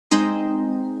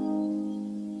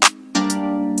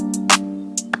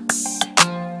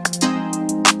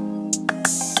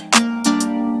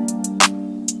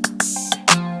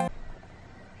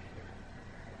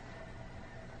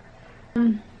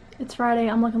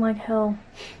Friday, I'm looking like hell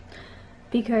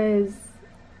because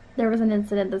there was an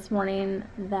incident this morning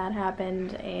that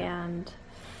happened and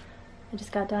I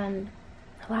just got done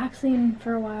relaxing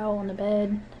for a while on the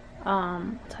bed.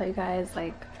 I'll tell you guys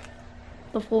like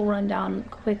the full rundown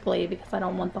quickly because I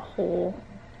don't want the whole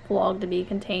vlog to be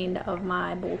contained of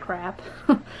my bull crap.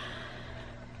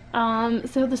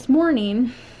 So this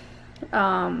morning,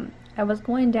 I was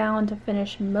going down to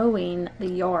finish mowing the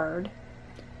yard,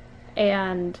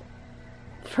 and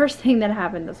first thing that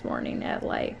happened this morning at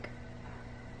like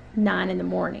 9 in the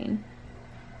morning,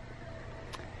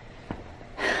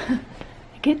 I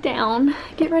get down,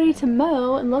 get ready to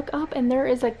mow, and look up, and there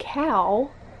is a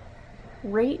cow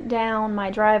right down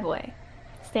my driveway,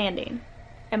 standing.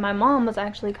 And my mom was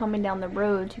actually coming down the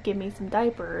road to give me some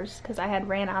diapers because I had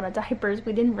ran out of diapers.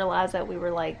 We didn't realize that we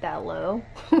were like that low.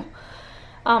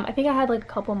 I think I had like a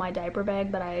couple in my diaper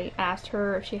bag, but I asked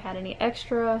her if she had any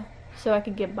extra so I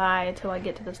could get by until I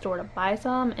get to the store to buy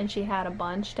some, and she had a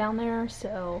bunch down there.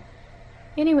 So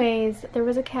anyways, there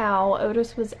was a cow.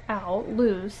 Otis was out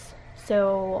loose,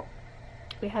 so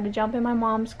we had to jump in my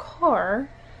mom's car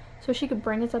so she could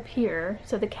bring us up here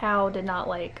so the cow did not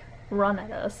like run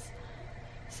at us.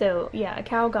 So yeah, a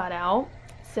cow got out.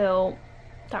 So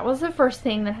that was the first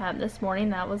thing that happened this morning.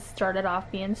 That was started off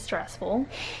being stressful.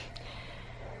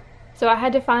 So I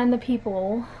had to find the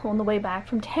people on the way back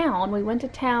from town. We went to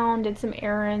town, did some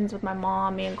errands with my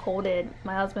mom. Me and Cole did.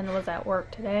 My husband was at work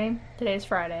today. Today's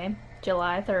Friday,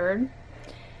 July 3rd.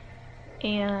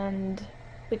 And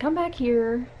we come back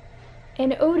here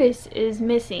and Otis is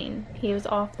missing. He was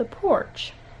off the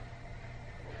porch.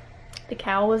 The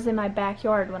cow was in my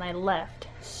backyard when I left.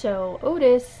 So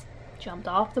Otis jumped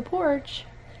off the porch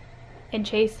and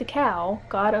chased the cow.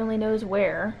 God only knows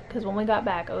where, because when we got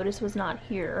back, Otis was not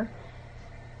here.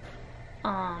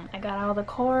 I got out of the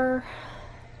car,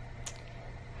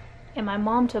 and my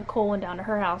mom took Colin down to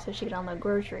her house so she could unload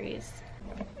groceries.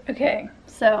 Okay,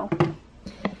 so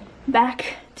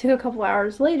back to a couple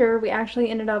hours later, we actually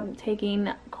ended up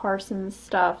taking Carson's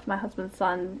stuff, my husband's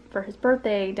son, for his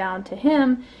birthday down to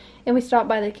him, and we stopped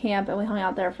by the camp and we hung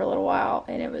out there for a little while,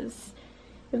 and it was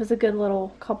a good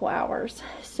little couple hours.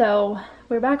 So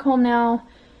we're back home now,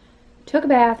 took a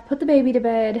bath, put the baby to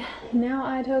bed. Now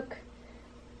I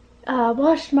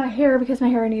washed my hair because my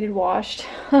hair needed washed.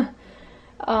 I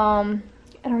don't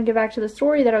want to get back to the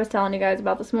story that I was telling you guys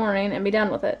about this morning and be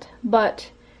done with it, but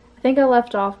I think I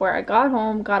left off where I got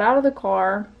home, got out of the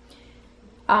car.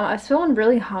 I was feeling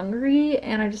really hungry,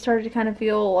 and I just started to kind of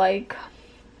feel like,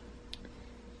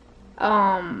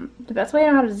 the best way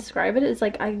I know how to describe it is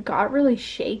like I got really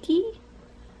shaky,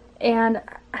 and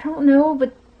I don't know,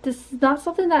 but this is not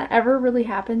something that ever really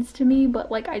happens to me,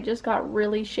 but like I just got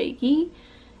really shaky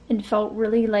and felt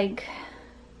really like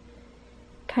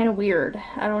kind of weird.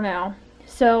 I don't know.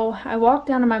 So I walked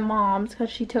down to my mom's because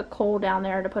she took Cole down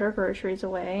there to put her groceries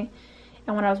away.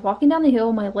 And when I was walking down the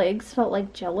hill, my legs felt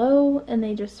like jello and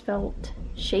they just felt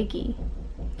shaky.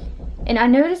 And I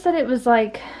noticed that it was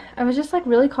like, I was just like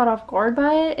really caught off guard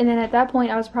by it. And then at that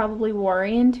point I was probably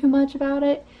worrying too much about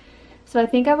it. So I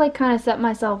think I like kind of set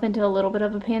myself into a little bit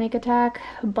of a panic attack.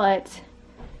 But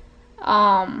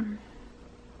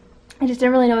I just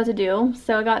didn't really know what to do.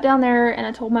 So I got down there and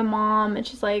I told my mom, and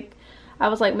she's like, I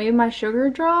was like, maybe my sugar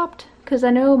dropped, because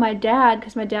I know my dad,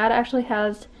 because my dad actually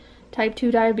has type 2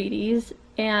 diabetes,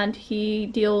 and he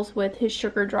deals with his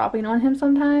sugar dropping on him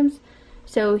sometimes,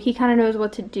 so he kind of knows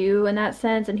what to do in that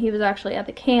sense. And he was actually at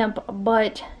the camp,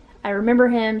 but I remember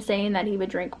him saying that he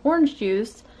would drink orange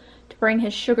juice to bring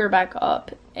his sugar back up,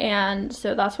 and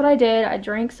so that's what I did. I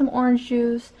drank some orange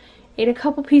juice, ate a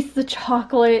couple pieces of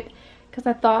chocolate, because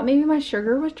I thought maybe my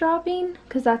sugar was dropping,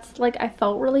 because that's like, I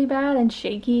felt really bad and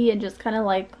shaky and just kind of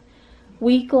like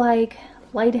weak, like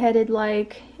lightheaded,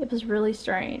 like it was really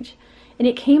strange. And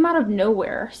it came out of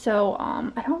nowhere, so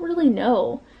I don't really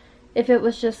know if it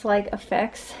was just like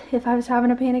effects, if I was having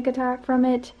a panic attack from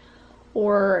it,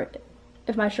 or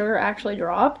if my sugar actually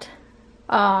dropped.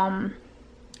 I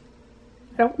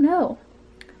don't know.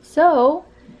 So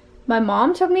my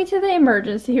mom took me to the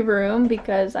emergency room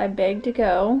because I begged to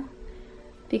go,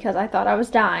 because I thought I was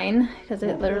dying, because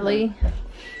it literally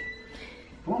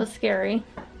was scary.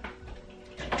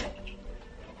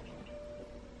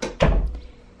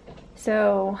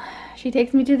 So she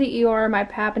takes me to the ER. My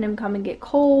pap and him come and get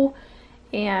Cole,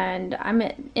 and I'm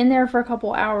in there for a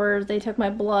couple hours. They took my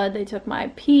blood, they took my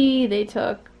pee, they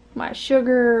took my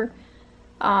sugar,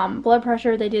 blood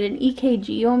pressure. They did an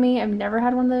EKG on me. I've never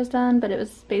had one of those done, but it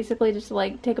was basically just to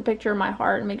like take a picture of my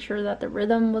heart and make sure that the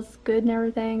rhythm was good and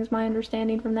everything, is my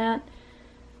understanding from that.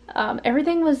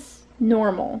 Everything was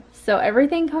normal. So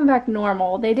everything come back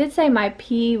normal. They did say my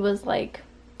pee was like,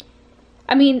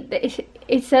 I mean,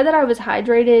 it said that I was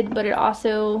hydrated, but it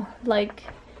also, like,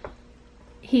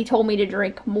 he told me to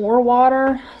drink more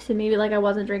water, so maybe like I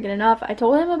wasn't drinking enough. I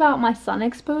told him about my sun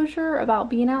exposure, about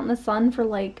being out in the sun for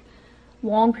like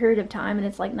long period of time, and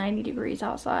it's like 90 degrees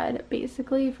outside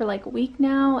basically for like a week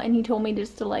now, and he told me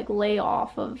just to like lay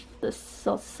off of the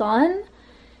sun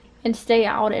and stay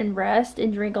out and rest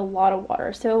and drink a lot of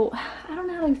water. So I don't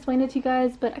know how to explain it to you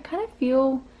guys, but I kind of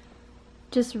feel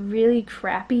just really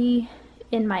crappy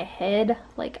in my head.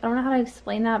 Like, I don't know how to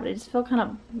explain that, but I just feel kind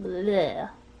of bleh.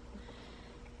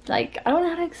 Like, I don't know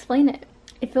how to explain it.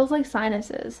 It feels like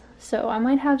sinuses. So I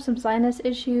might have some sinus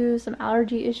issues, some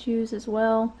allergy issues as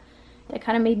well. That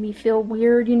kind of made me feel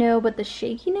weird, you know, but the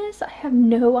shakiness, I have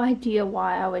no idea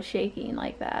why I was shaking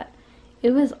like that.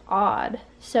 It was odd.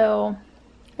 So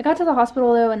I got to the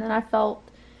hospital though, and then I felt,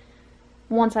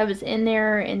 once I was in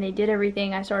there and they did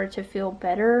everything, I started to feel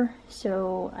better.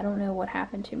 So I don't know what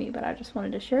happened to me, but I just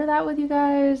wanted to share that with you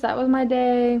guys. That was my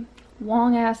day.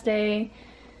 Long ass day.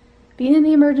 Being in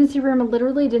the emergency room, I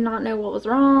literally did not know what was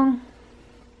wrong.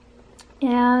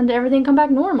 And everything come back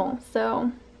normal.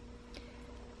 So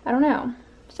I don't know.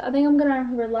 So I think I'm gonna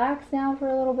relax now for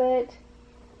a little bit,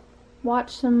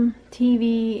 watch some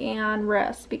TV and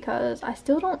rest, because I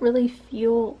still don't really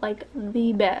feel like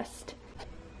the best.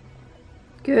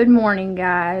 Good morning,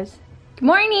 guys. Good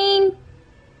morning.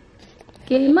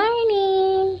 Good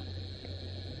morning.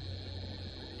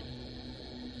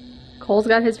 Cole's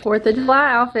got his 4th of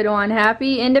July outfit on.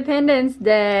 Happy Independence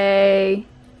Day.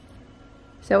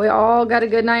 So we all got a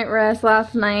good night rest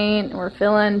last night. We're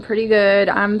feeling pretty good.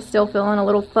 I'm still feeling a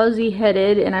little fuzzy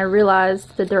headed, and I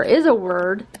realized that there is a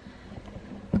word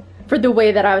for the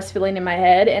way that I was feeling in my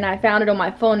head, and I found it on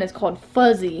my phone. It's called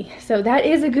fuzzy. So that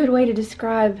is a good way to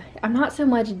describe, I'm not so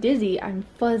much dizzy, I'm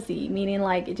fuzzy, meaning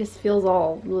like it just feels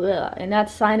all bleh, and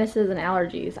that's sinuses and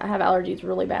allergies. I have allergies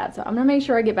really bad, so I'm gonna make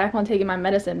sure I get back on taking my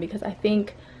medicine, because I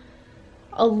think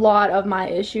a lot of my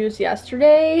issues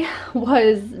yesterday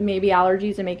was maybe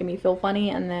allergies and making me feel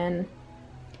funny, and then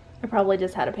I probably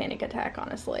just had a panic attack,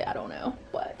 honestly. I don't know,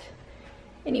 but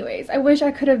anyways, I wish I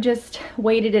could have just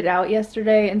waited it out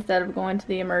yesterday instead of going to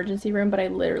the emergency room, but I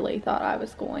literally thought I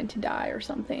was going to die or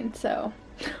something. So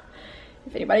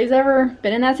if anybody's ever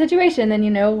been in that situation, then you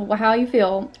know how you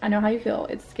feel. I know how you feel.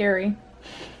 It's scary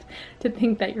to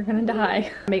think that you're gonna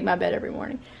die. I make my bed every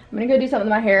morning. I'm gonna go do something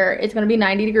with my hair. It's gonna be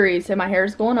 90 degrees, so my hair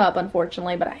is going up,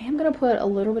 unfortunately, but I am gonna put a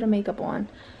little bit of makeup on.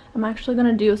 I'm actually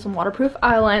gonna do some waterproof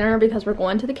eyeliner because we're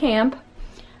going to the camp.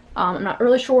 I'm not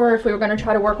really sure if we were going to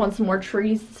try to work on some more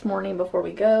trees this morning before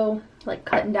we go, like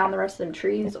cutting down the rest of them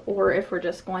trees, or if we're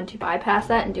just going to bypass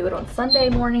that and do it on Sunday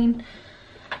morning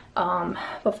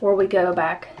before we go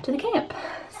back to the camp.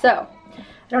 So I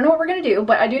don't know what we're going to do,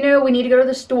 but I do know we need to go to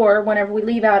the store whenever we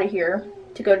leave out of here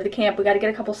to go to the camp. We got to get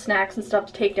a couple snacks and stuff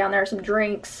to take down there, some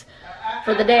drinks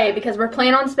for the day, because we're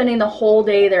planning on spending the whole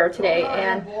day there today.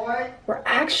 And we're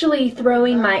actually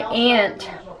throwing my aunt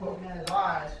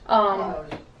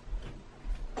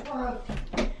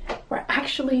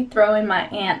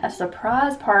a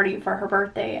surprise party for her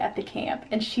birthday at the camp,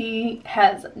 and she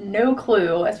has no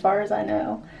clue, as far as I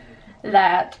know,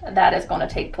 that that is going to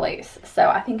take place. So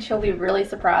I think she'll be really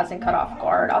surprised and cut off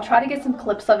guard. I'll try to get some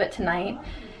clips of it tonight,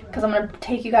 because I'm going to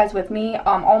take you guys with me.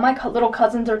 All my little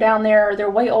cousins are down there. They're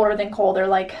way older than Cole. They're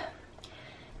like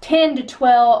 10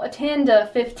 to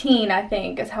 15, I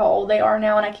think, is how old they are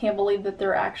now, and I can't believe that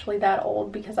they're actually that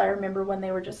old, because I remember when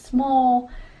they were just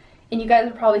small. And you guys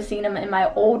have probably seen them in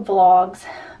my old vlogs,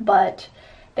 but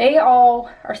they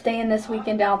all are staying this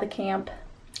weekend down at the camp.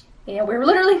 And we were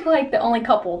literally like the only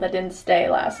couple that didn't stay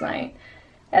last night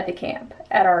at the camp,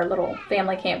 at our little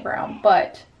family campground.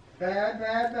 But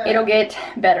it'll get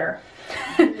better.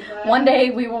 One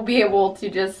day we will be able to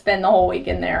just spend the whole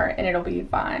weekend there, and it'll be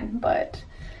fine. But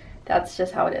that's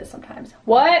just how it is sometimes.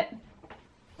 What?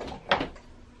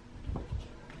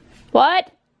 What?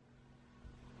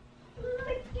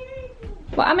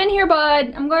 Well, I'm in here,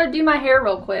 bud. I'm going to do my hair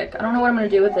real quick. I don't know what I'm going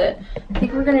to do with it. I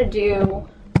think we're going to do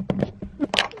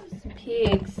some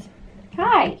pigs.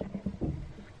 Hi. I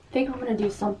think I'm going to do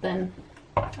something.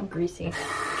 I'm greasy.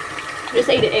 I just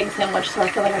ate an egg sandwich, so I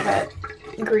feel like I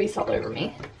got grease all over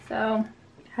me. So,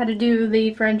 I had to do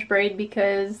the French braid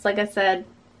because, like I said,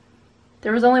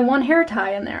 there was only one hair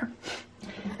tie in there.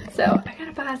 So I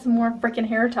gotta buy some more freaking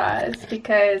hair ties,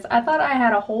 because I thought I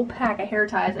had a whole pack of hair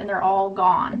ties and they're all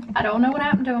gone. I don't know what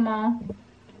happened to them all.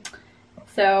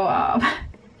 So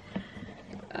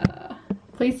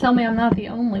please tell me I'm not the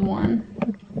only one.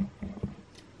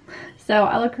 So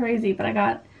I look crazy, but I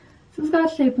got some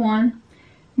Scotch tape on.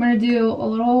 I'm going to do a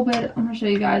little bit, I'm going to show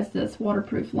you guys this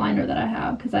waterproof liner that I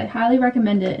have because I highly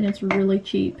recommend it and it's really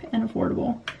cheap and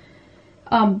affordable.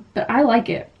 But I like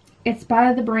it. It's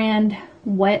by the brand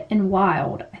Wet n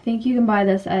Wild. I think you can buy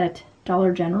this at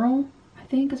Dollar General, I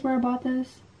think is where I bought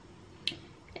this.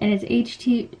 And it's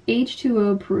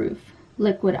H2O proof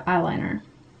liquid eyeliner.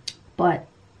 But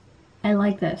I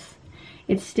like this.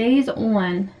 It stays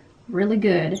on really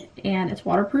good and it's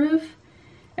waterproof.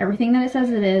 Everything that it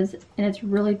says it is, and it's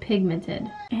really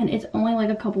pigmented. And it's only like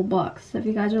a couple bucks. So if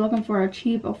you guys are looking for a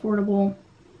cheap, affordable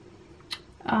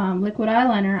liquid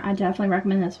eyeliner, I definitely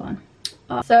recommend this one.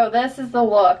 So this is the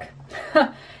look.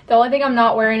 The only thing I'm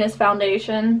not wearing is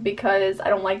foundation because I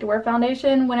don't like to wear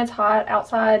foundation when it's hot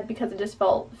outside because it just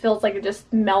feels like it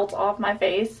just melts off my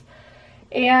face.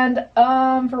 And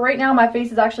for right now my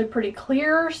face is actually pretty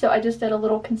clear, so I just did a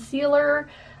little concealer.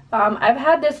 I've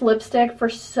had this lipstick for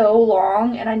so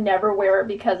long and I never wear it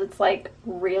because it's like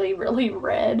really, really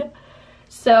red.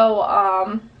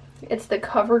 So it's the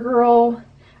CoverGirl.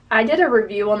 I did a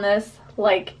review on this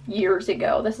like years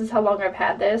ago. This is how long I've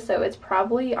had this, so it's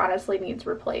probably honestly needs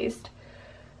replaced.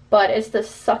 But it's the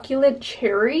Succulent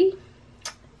Cherry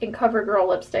in CoverGirl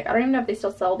lipstick. I don't even know if they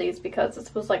still sell these because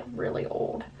this was like really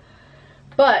old.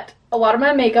 But a lot of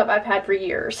my makeup I've had for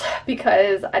years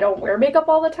because I don't wear makeup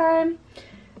all the time.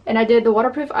 And I did the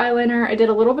waterproof eyeliner. I did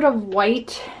a little bit of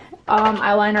white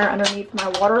eyeliner underneath my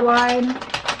waterline,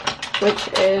 which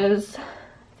is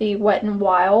the Wet n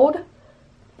Wild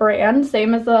brand,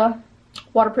 same as the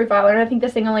waterproof eyeliner. I think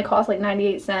this thing only costs like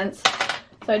 98 cents.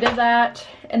 So I did that,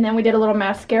 and then we did a little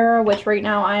mascara, which right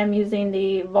now I am using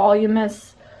the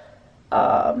Voluminous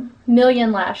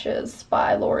Million Lashes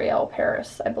by L'Oreal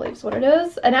Paris, I believe is what it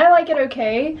is. And I like it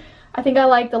okay. I think I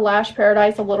like the Lash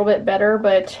Paradise a little bit better,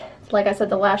 but like I said,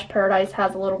 the Lash Paradise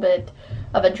has a little bit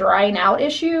of a drying out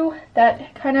issue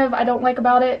that kind of I don't like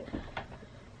about it.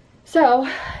 So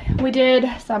we did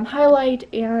some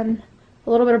highlight and a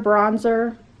little bit of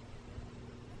bronzer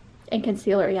and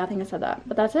concealer. Yeah, I think I said that.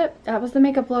 But that's it. That was the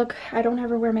makeup look. I don't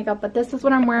ever wear makeup, but this is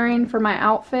what I'm wearing for my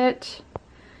outfit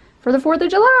for the 4th of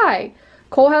July.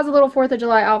 Cole has a little 4th of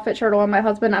July outfit shirt on. My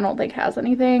husband, I don't think, has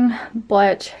anything.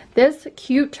 But this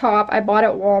cute top I bought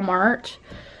at Walmart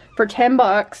for 10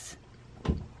 bucks.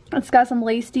 It's got some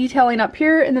lace detailing up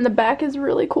here, and then the back is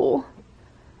really cool.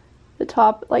 The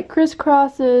top like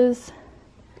crisscrosses.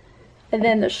 And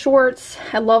then the shorts,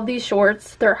 I love these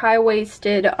shorts. They're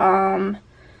high-waisted. I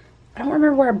don't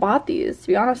remember where I bought these, to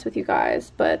be honest with you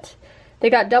guys, but they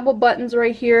got double buttons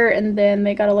right here, and then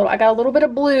they got a little, I got a little bit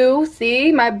of blue,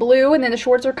 see, my blue, and then the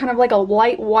shorts are kind of like a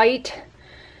light white.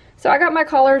 So I got my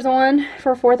collars on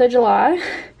for 4th of July,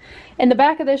 and the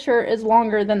back of this shirt is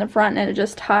longer than the front, and it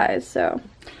just ties, so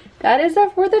that is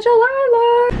the 4th of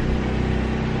July look.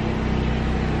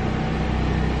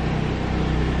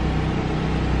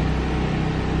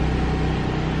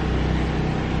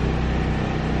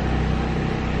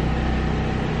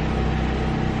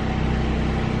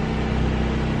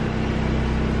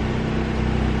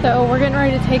 So we're getting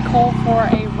ready to take Cole for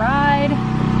a ride,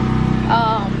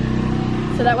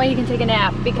 so that way he can take a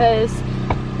nap, because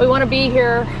we want to be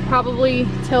here probably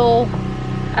till,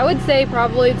 I would say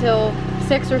probably till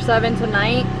 6 or 7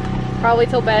 tonight, probably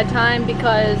till bedtime,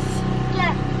 because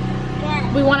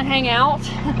we want to hang out,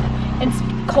 and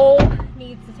Cole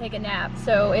needs to take a nap.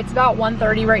 So it's about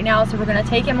 1:30 right now, so we're going to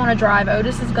take him on a drive.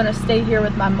 Otis is going to stay here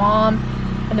with my mom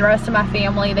and the rest of my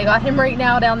family. They got him right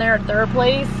now down there at their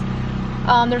place.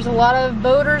 There's a lot of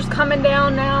boaters coming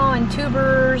down now and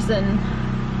tubers, and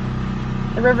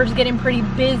the river's getting pretty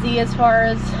busy as far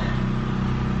as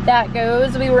that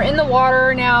goes. We were in the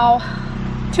water now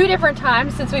 2 different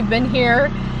times since we've been here,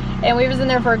 and we was in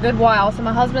there for a good while. So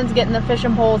my husband's getting the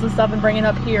fishing poles and stuff and bringing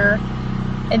up here,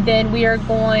 and then we are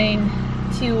going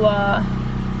to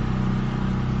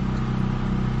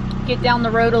get down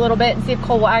the road a little bit and see if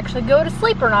Cole will actually go to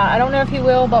sleep or not. I don't know if he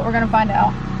will, but we're gonna find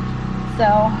out.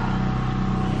 So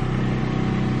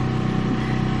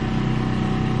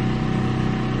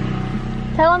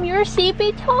tell him you're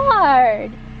sleepy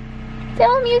tired.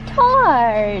 Tell him you're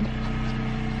tired.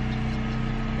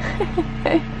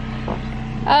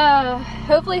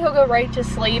 Hopefully he'll go right to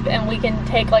sleep and we can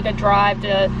take like a drive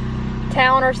to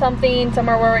town or something,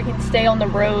 somewhere where we can stay on the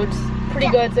roads pretty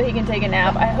good so he can take a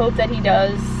nap. I hope that he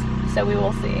does, so we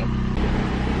will see.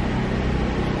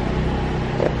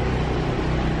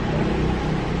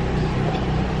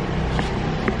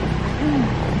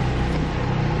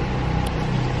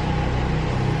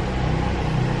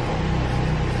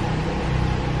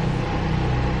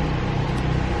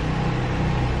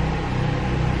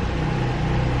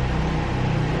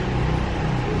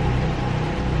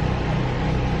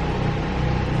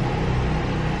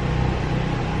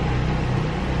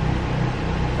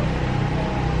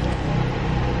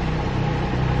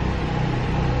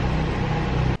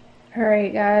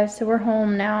 Alright guys, so we're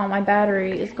home now. My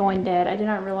battery is going dead. I did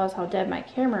not realize how dead my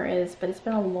camera is, but it's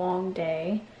been a long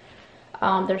day.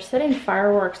 They're setting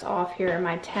fireworks off here in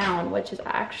my town, which is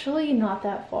actually not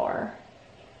that far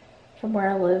from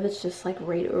where I live. It's just like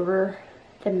right over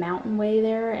the mountain way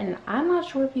there, and I'm not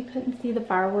sure if you couldn't see the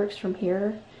fireworks from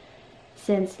here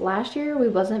since last year we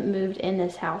wasn't moved in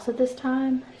this house at this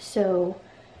time, so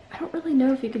I don't really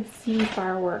know if you could see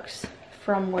fireworks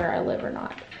from where I live or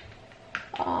not.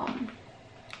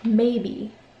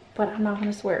 Maybe, but I'm not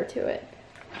gonna swear to it.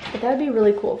 But that'd be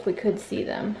really cool if we could see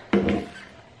them.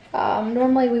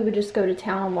 Normally we would just go to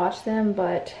town and watch them,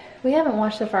 but we haven't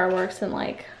watched the fireworks in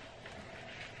like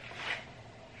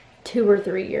 2 or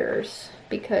 3 years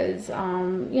because,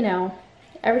 you know,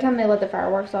 every time they let the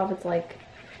fireworks off, it's like,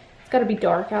 it's gotta be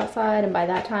dark outside, and by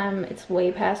that time, it's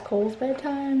way past Cole's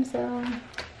bedtime, so.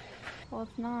 Well,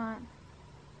 it's not.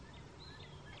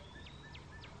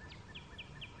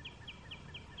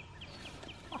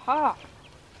 Aha!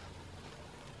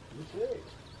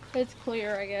 It's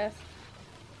clear, I guess.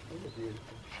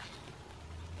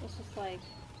 It's just like,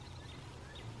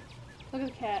 look at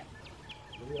the cat.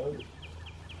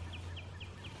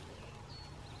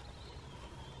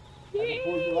 Happy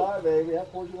 4th of July, baby. Happy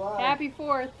 4th of July. Happy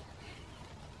 4th.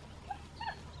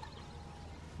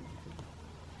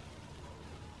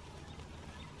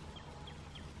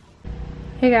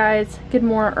 Hey guys, good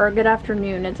morning or good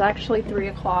afternoon. It's actually 3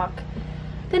 o'clock.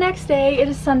 The next day, it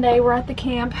is Sunday. We're at the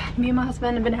camp. Me and my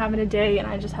husband have been having a day, and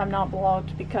I just have not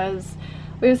vlogged because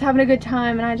we was having a good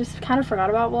time, and I just kind of forgot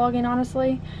about vlogging,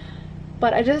 honestly.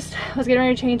 But I just was getting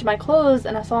ready to change my clothes,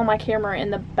 and I saw my camera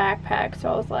in the backpack, so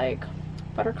I was like,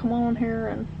 better come on here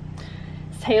and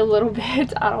say a little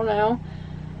bit. I don't know.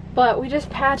 But we just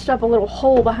patched up a little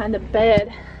hole behind the bed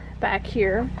back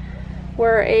here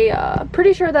where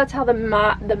pretty sure that's how the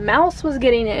mouse was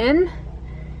getting in.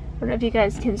 I don't know if you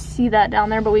guys can see that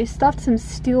down there, but we stuffed some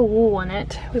steel wool in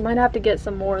it. We might have to get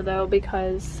some more though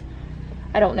because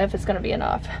I don't know if it's gonna be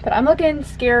enough. But I'm looking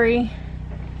scary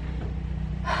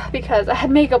because I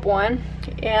had makeup on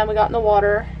and we got in the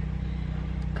water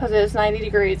because it was 90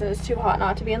 degrees and it's too hot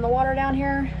not to be in the water down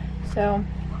here. So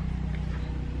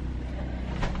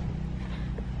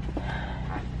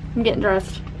I'm getting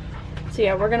dressed. So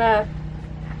yeah, we're gonna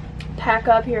pack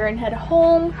up here and head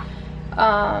home.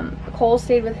 Cole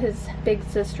stayed with his big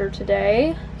sister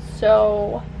today,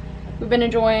 so we've been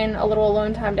enjoying a little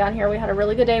alone time down here. We had a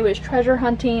really good day. We was treasure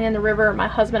hunting in the river. My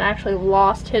husband actually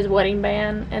lost his wedding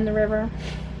band in the river.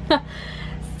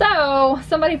 So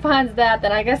somebody finds that,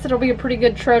 then I guess it'll be a pretty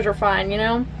good treasure find, you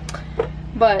know.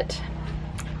 But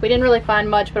we didn't really find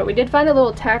much, but we did find a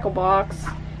little tackle box.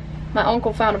 My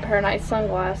uncle found a pair of nice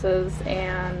sunglasses,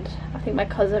 and I think my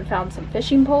cousin found some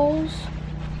fishing poles.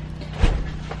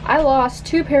 I lost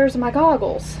 2 pairs of my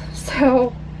goggles,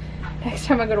 so next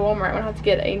time I go to Walmart I'm gonna have to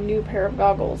get a new pair of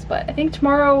goggles. But I think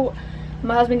tomorrow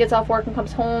my husband gets off work and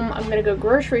comes home, I'm gonna go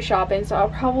grocery shopping, so I'll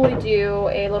probably do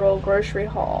a little grocery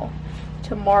haul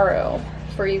tomorrow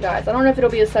for you guys. I don't know if it'll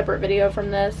be a separate video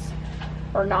from this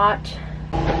or not.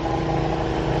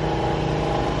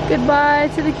 Goodbye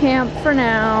to the camp for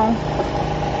now.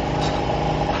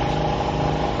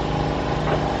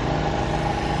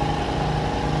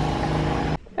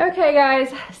 Okay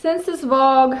guys, since this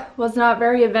vlog was not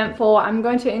very eventful, I'm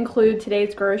going to include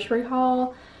today's grocery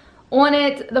haul on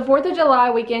it. The 4th of July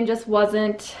weekend just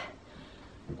wasn't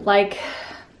like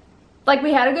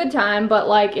we had a good time, but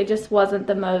like it just wasn't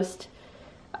the most,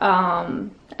 I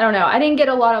don't know, I didn't get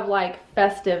a lot of like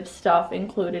festive stuff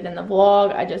included in the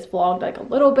vlog. I just vlogged like a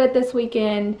little bit this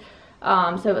weekend,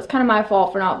 so it was kind of my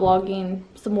fault for not vlogging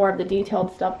some more of the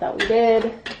detailed stuff that we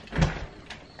did.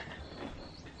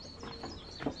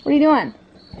 What are you doing?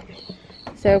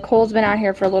 So Cole's been out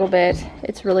here for a little bit.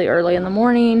 It's really early in the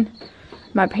morning.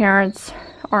 My parents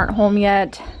aren't home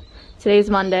yet. Today's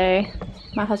Monday.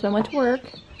 My husband went to work.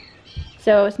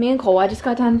 So it's me and Cole. I just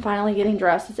got done finally getting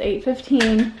dressed. It's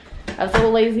 8:15. I was a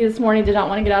little lazy this morning, did not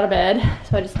want to get out of bed.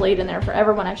 So I just laid in there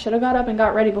forever when I should have got up and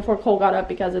got ready before Cole got up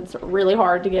because it's really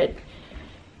hard to get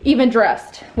even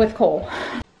dressed with Cole.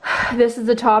 This is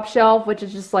the top shelf, which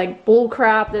is just like bull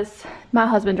crap. This, my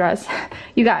husband dress.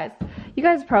 You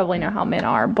guys probably know how men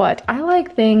are, but I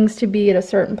like things to be at a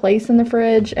certain place in the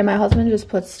fridge, and my husband just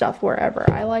puts stuff wherever.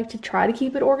 I like to try to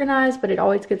keep it organized, but it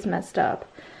always gets messed up.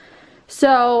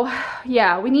 So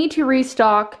yeah, we need to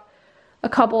restock a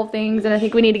couple of things, and I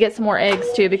think we need to get some more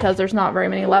eggs too because there's not very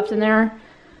many left in there.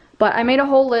 But I made a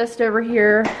whole list over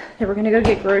here that we're gonna go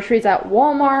get groceries at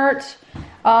Walmart.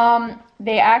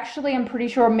 They actually, I'm pretty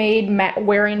sure, made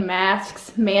wearing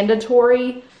masks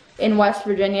mandatory in West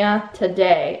Virginia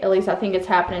today. At least I think it's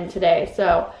happening today.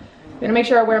 So gonna make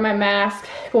sure I wear my mask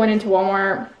going into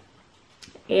Walmart.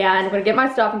 And I'm gonna get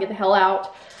my stuff and get the hell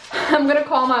out. I'm gonna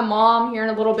call my mom here in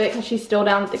a little bit because she's still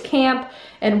down at the camp,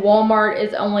 and Walmart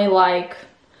is only like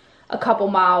a couple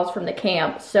miles from the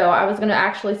camp. So I was gonna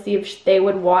actually see if they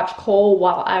would watch Cole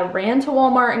while I ran to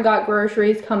Walmart and got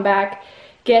groceries, come back,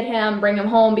 get him, bring him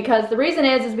home. Because the reason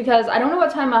is because I don't know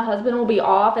what time my husband will be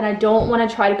off, and I don't want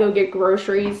to try to go get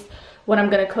groceries when I'm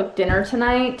gonna cook dinner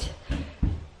tonight.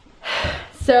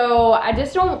 So I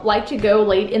just don't like to go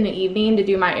late in the evening to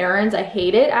do my errands. I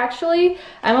hate it, actually.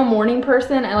 I'm a morning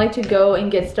person. I like to go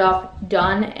and get stuff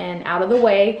done and out of the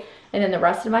way, and then the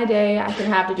rest of my day I can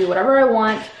have to do whatever I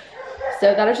want.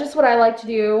 So that is just what I like to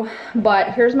do.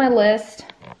 But here's my list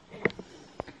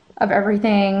of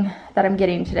everything that I'm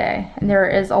getting today, and there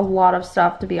is a lot of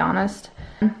stuff, to be honest.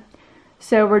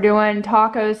 So we're doing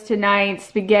tacos tonight,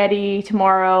 spaghetti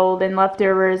tomorrow, then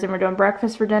leftovers, and we're doing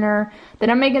breakfast for dinner. Then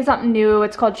I'm making something new.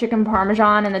 It's called chicken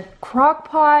parmesan in the crock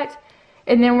pot.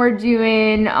 And then we're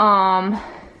doing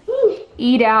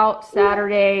eat out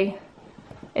Saturday,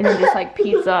 and then just like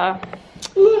pizza.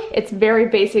 It's very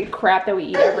basic crap that we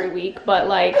eat every week, but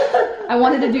like I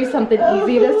wanted to do something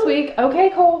easy this week.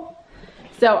 Okay, Cole.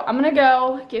 So I'm gonna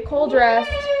go get Cole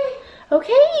dressed.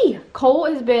 Okay. Cole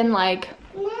has been like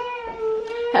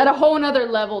at a whole nother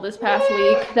level this past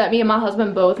week that me and my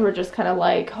husband both were just kind of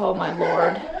like, oh my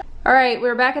Lord. All right,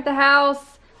 we're back at the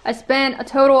house. I spent a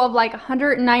total of like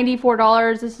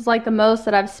 $194. This is like the most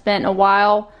that I've spent in a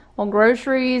while on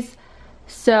groceries.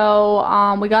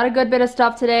 So we got a good bit of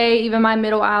stuff today. Even my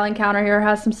middle island counter here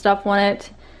has some stuff on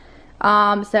it.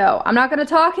 So I'm not gonna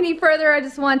talk any further. I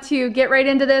just want to get right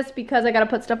into this because I gotta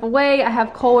put stuff away. I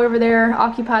have Cole over there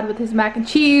occupied with his mac and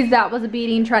cheese. That was a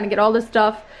beating, trying to get all this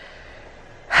stuff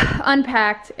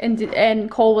unpacked, and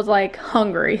Cole was like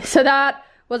hungry, so that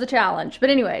was a challenge. But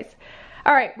anyways,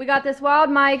 all right, we got this Wild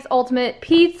Mike's Ultimate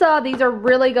Pizza. These are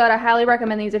really good. I highly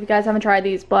recommend these if you guys haven't tried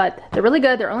these, but they're really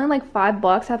good. They're only like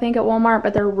 $5 I think at Walmart,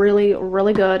 but they're really,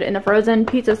 really good in the frozen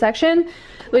pizza section.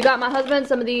 We got my husband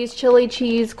some of these chili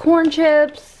cheese corn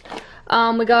chips.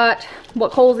 We got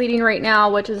what Cole's eating right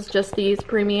now, which is just these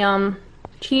premium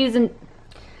cheese and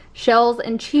shells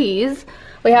and cheese.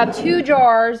 We have 2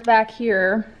 jars back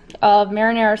here of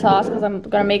marinara sauce because I'm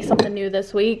gonna make something new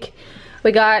this week.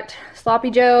 We got Sloppy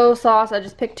Joe sauce. I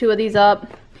just picked 2 of these up.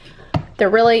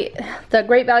 They're really, the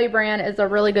Great Value brand is a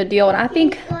really good deal, and I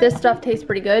think this stuff tastes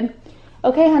pretty good.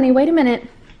 Okay, honey, wait a minute.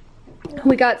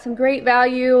 We got some Great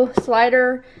Value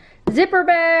slider zipper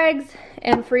bags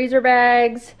and freezer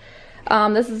bags.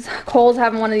 This is, Cole's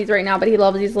having one of these right now, but he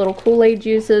loves these little Kool-Aid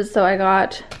juices, so I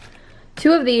got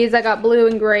 2 of these. I got blue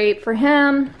and grape for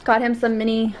him. Got him some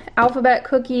mini alphabet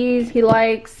cookies he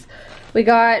likes. We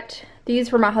got these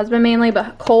for my husband mainly,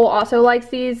 but Cole also likes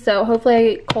these, so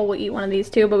hopefully Cole will eat one of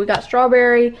these too. But we got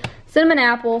strawberry, cinnamon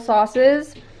apple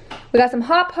sauces. We got some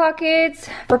Hot Pockets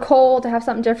for Cole to have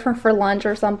something different for lunch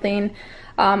or something.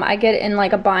 I get in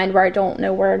like a bind where I don't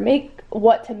know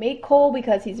what to make Cole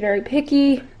because he's very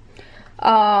picky.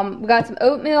 We got some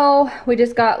oatmeal. We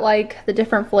just got like the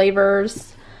different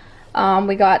flavors.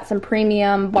 We got some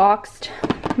premium boxed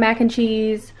mac and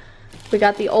cheese. We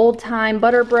got the old time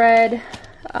butter bread.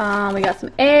 We got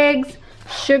some eggs,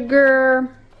 sugar,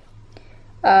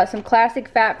 some classic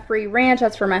fat-free ranch.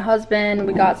 That's for my husband.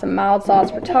 We got some mild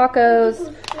sauce for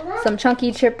tacos, some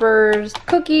chunky chippers,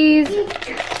 cookies.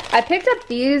 I picked up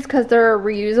these because they're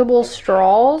reusable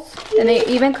straws, and they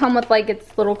even come with like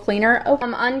its little cleaner. Oh,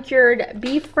 some uncured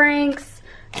beef franks,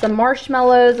 some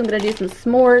marshmallows. I'm gonna do some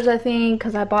s'mores, I think,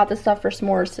 because I bought the stuff for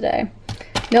s'mores today.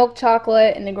 Milk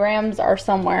chocolate, and the grams are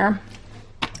somewhere.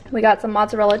 We got some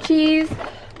mozzarella cheese,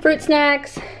 fruit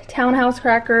snacks, Townhouse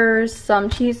crackers, some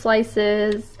cheese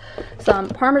slices, some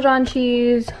Parmesan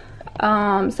cheese,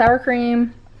 sour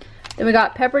cream. Then we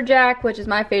got pepper jack, which is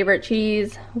my favorite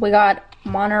cheese. We got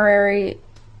Monterey,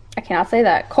 I cannot say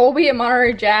that, Colby and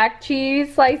Monterey Jack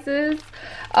cheese slices.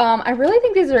 I really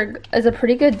think these is a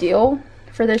pretty good deal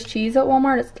for this cheese at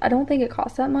Walmart. I don't think it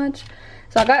costs that much.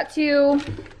 So I got 2.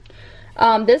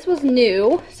 This was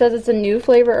new. It says it's a new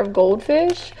flavor of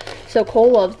goldfish. So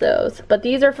Cole loves those. But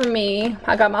these are for me.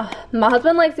 I got my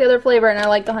husband likes the other flavor, and I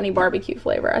like the honey barbecue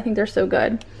flavor. I think they're so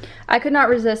good. I could not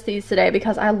resist these today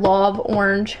because I love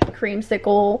orange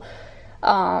creamsicle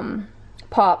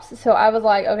pops. So I was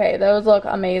like, okay, those look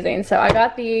amazing. So I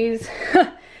got these.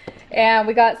 And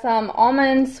we got some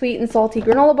almond sweet and salty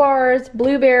granola bars,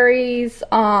 blueberries,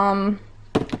 some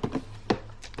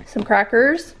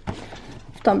crackers,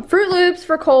 some Fruit Loops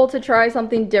for Cole to try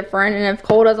something different, and if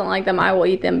Cole doesn't like them, I will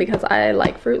eat them because I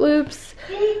like Fruit Loops.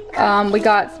 We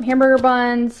got some hamburger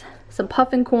buns, some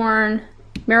puffin corn,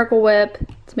 Miracle Whip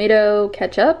tomato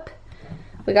ketchup.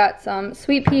 We got some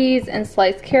sweet peas and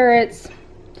sliced carrots.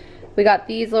 We got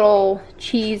these little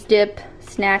cheese dip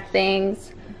snack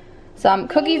things. Some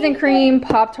cookies and cream,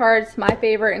 Pop-Tarts, my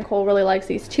favorite, and Cole really likes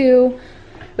these too.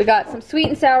 We got some sweet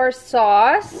and sour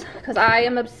sauce, because I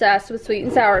am obsessed with sweet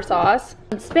and sour sauce.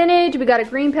 Some spinach, we got a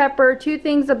green pepper, 2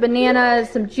 things of bananas,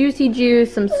 some juicy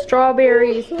juice, some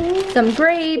strawberries, some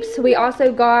grapes. We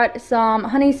also got some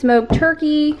honey smoked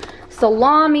turkey,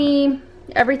 salami,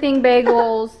 everything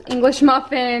bagels, English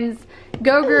muffins,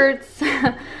 Go-Gurts.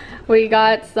 We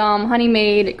got some honey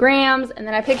made grams, and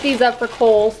then I picked these up for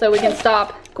Cole so we can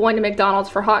stop going to McDonald's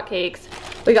for hotcakes.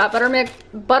 We got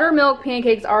buttermilk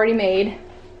pancakes already made.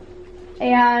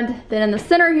 And then in the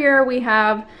center here we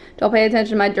have, don't pay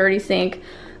attention to my dirty sink,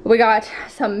 we got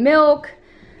some milk.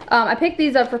 I picked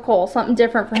these up for Cole, something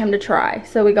different for him to try.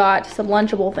 So we got some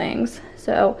Lunchable things.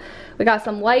 So we got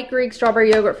some light Greek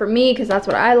strawberry yogurt for me because that's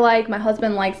what I like. My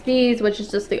husband likes these, which is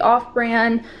just the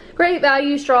off-brand Great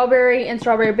Value strawberry and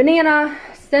strawberry banana.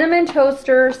 Cinnamon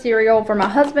toaster cereal for my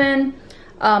husband.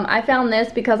 I found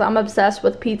this because I'm obsessed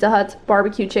with Pizza Hut's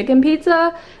barbecue chicken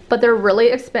pizza, but they're really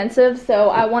expensive, so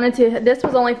I wanted to, this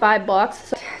was only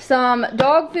 $5. Some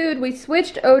dog food. We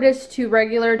switched Otis to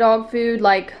regular dog food,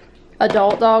 like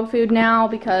adult dog food now,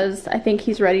 because I think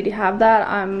he's ready to have that.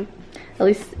 At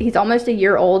least he's almost a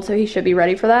year old, so he should be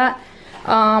ready for that.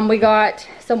 We got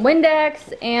some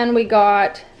Windex, and we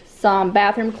got some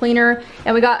bathroom cleaner,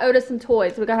 and we got Otis some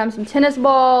toys. We got him some tennis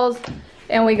balls,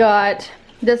 and we got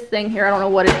this thing here. I don't know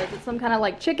what it is. It's some kind of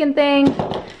like chicken thing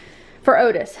for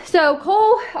Otis. So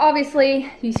Cole,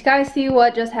 obviously, you guys see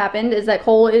what just happened is that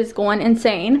Cole is going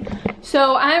insane.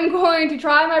 So I'm going to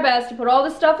try my best to put all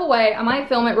this stuff away. I might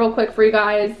film it real quick for you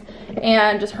guys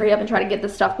and just hurry up and try to get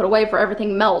this stuff put away before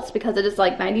everything melts, because it is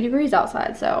like 90 degrees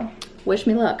outside. So wish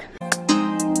me luck.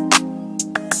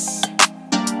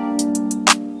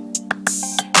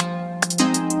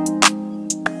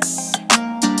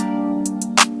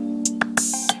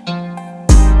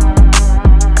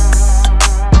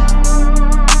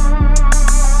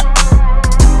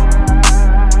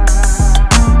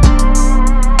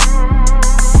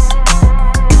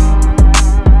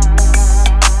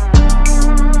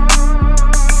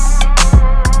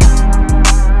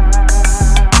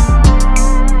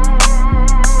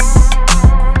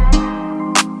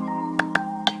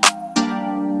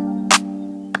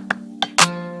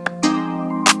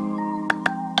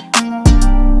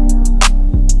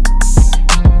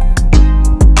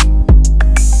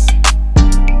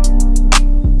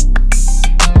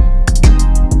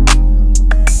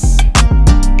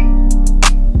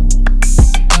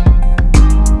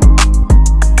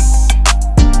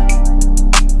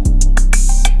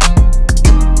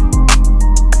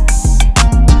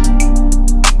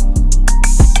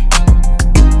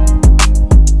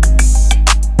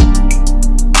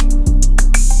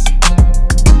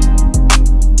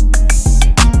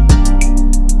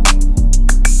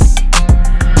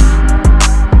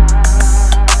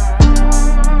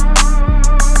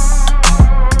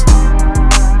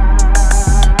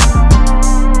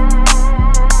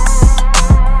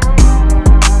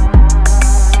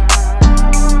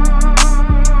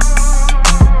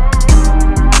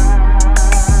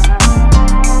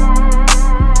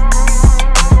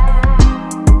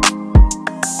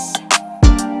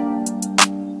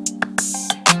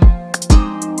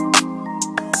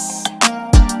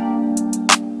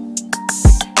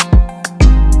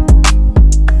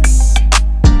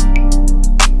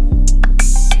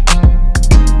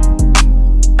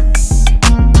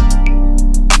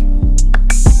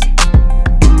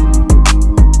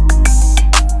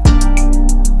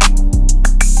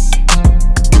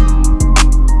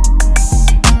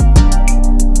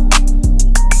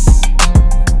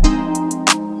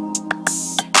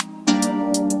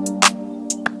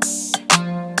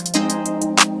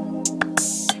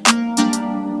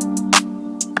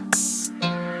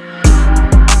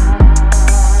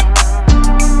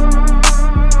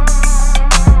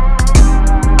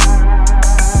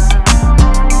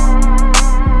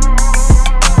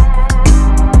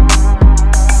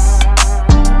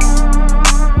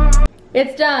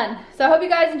 It's done. So I hope you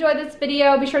guys enjoyed this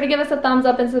video. Be sure to give us a thumbs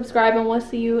up and subscribe, and we'll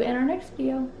see you in our next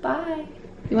video. Bye.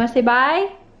 You want to say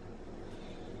bye?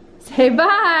 Say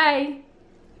bye.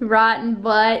 Rotten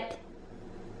butt.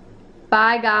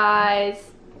 Bye, guys.